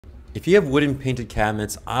If you have wooden painted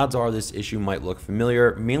cabinets, odds are this issue might look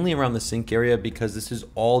familiar, mainly around the sink area because this is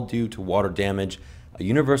all due to water damage, a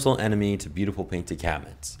universal enemy to beautiful painted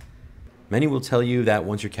cabinets. Many will tell you that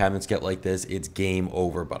once your cabinets get like this, it's game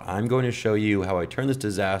over, but I'm going to show you how I turn this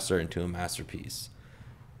disaster into a masterpiece.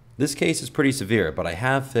 This case is pretty severe, but I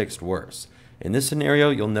have fixed worse. In this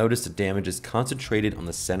scenario, you'll notice the damage is concentrated on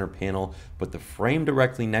the center panel, but the frame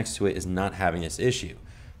directly next to it is not having this issue.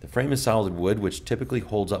 The frame is solid wood, which typically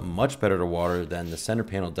holds up much better to water than the center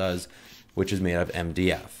panel does, which is made out of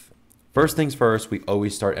MDF. First things first, we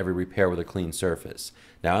always start every repair with a clean surface.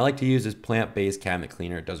 Now I like to use this plant-based cabinet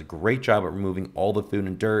cleaner. It does a great job at removing all the food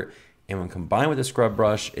and dirt, and when combined with a scrub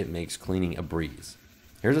brush, it makes cleaning a breeze.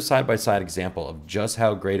 Here's a side-by-side example of just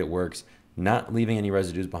how great it works, not leaving any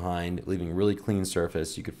residues behind, leaving a really clean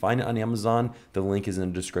surface. You can find it on Amazon. The link is in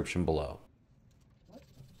the description below.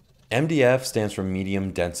 MDF stands for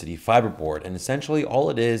medium density fiberboard, and essentially all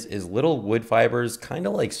it is little wood fibers, kind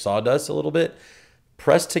of like sawdust a little bit,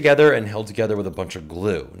 pressed together and held together with a bunch of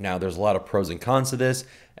glue. Now there's a lot of pros and cons to this,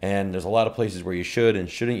 and there's a lot of places where you should and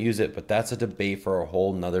shouldn't use it, but that's a debate for a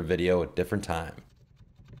whole nother video at a different time.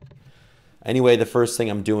 Anyway, the first thing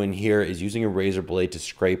I'm doing here is using a razor blade to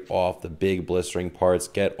scrape off the big blistering parts,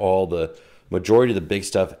 get all the majority of the big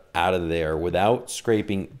stuff out of there without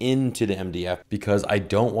scraping into the MDF because I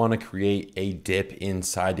don't want to create a dip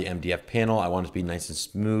inside the MDF panel. I want it to be nice and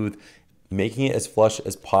smooth. Making it as flush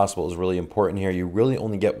as possible is really important here. You really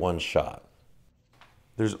only get one shot.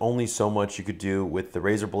 There's only so much you could do with the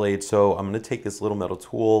razor blade, so I'm going to take this little metal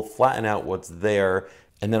tool, flatten out what's there,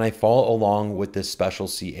 and then I follow along with this special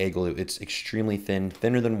CA glue. It's extremely thin,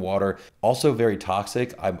 thinner than water, also very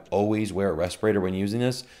toxic. I always wear a respirator when using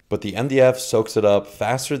this, but the MDF soaks it up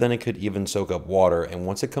faster than it could even soak up water. And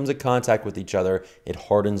once it comes in contact with each other, it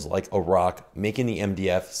hardens like a rock, making the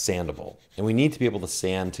MDF sandable. And we need to be able to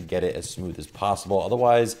sand to get it as smooth as possible.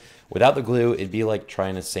 Otherwise, without the glue, it'd be like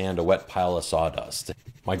trying to sand a wet pile of sawdust.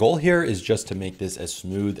 My goal here is just to make this as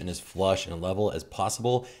smooth and as flush and level as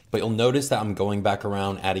possible, but you'll notice that I'm going back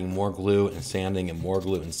around adding more glue and sanding and more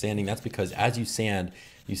glue and sanding. That's because as you sand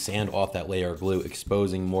off that layer of glue,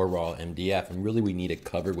 exposing more raw MDF, and really we need it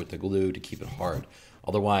covered with the glue to keep it hard.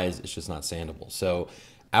 Otherwise, it's just not sandable. So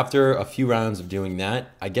after a few rounds of doing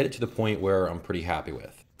that, I get it to the point where I'm pretty happy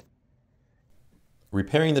with.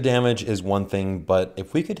 Repairing the damage is one thing, but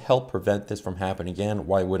if we could help prevent this from happening again,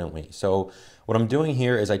 why wouldn't we? So what I'm doing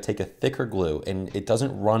here is I take a thicker glue, and it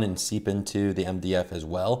doesn't run and seep into the MDF as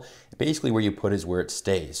well. Basically where you put is where it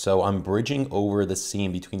stays. So I'm bridging over the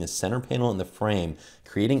seam between the center panel and the frame,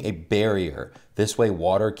 creating a barrier. This way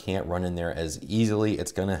water can't run in there as easily.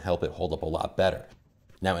 It's gonna help it hold up a lot better.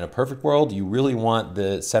 Now in a perfect world, you really want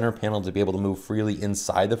the center panel to be able to move freely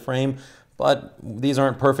inside the frame, but these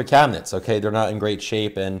aren't perfect cabinets, okay? They're not in great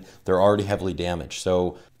shape and they're already heavily damaged.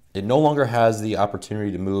 So it no longer has the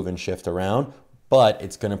opportunity to move and shift around, but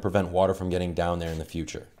it's gonna prevent water from getting down there in the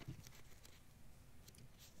future.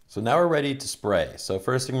 So now we're ready to spray. So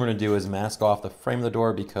first thing we're gonna do is mask off the frame of the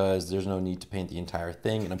door because there's no need to paint the entire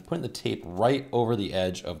thing. And I'm putting the tape right over the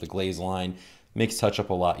edge of the glaze line. Makes touch-up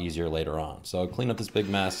a lot easier later on. So I'll clean up this big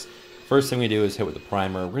mess. First thing we do is hit with the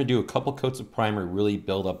primer. We're gonna do a couple coats of primer, really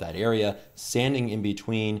build up that area, sanding in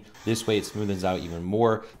between. This way it smoothens out even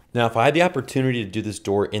more. Now, if I had the opportunity to do this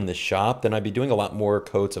door in the shop, then I'd be doing a lot more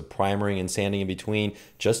coats of primering and sanding in between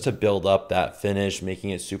just to build up that finish, making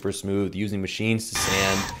it super smooth, using machines to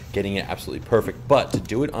sand, getting it absolutely perfect. But to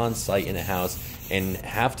do it on site in a house and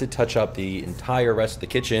have to touch up the entire rest of the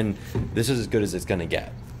kitchen, this is as good as it's gonna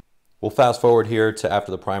get. We'll fast forward here to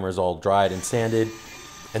after the primer is all dried and sanded,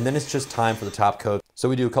 and then it's just time for the top coat. So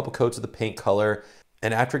we do a couple coats of the paint color,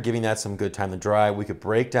 and after giving that some good time to dry, we could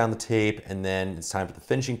break down the tape, and then it's time for the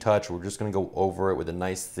finishing touch. We're just gonna go over it with a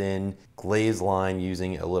nice thin glaze line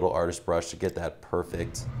using a little artist brush to get that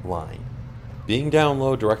perfect line. Being down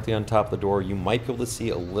low directly on top of the door, you might be able to see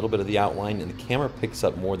a little bit of the outline, and the camera picks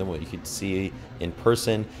up more than what you could see in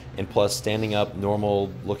person. And plus, standing up,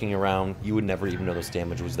 normal, looking around, you would never even know this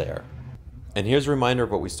damage was there. And here's a reminder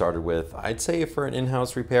of what we started with. I'd say for an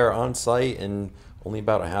in-house repair on site and only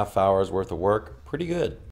about a half hour's worth of work, pretty good.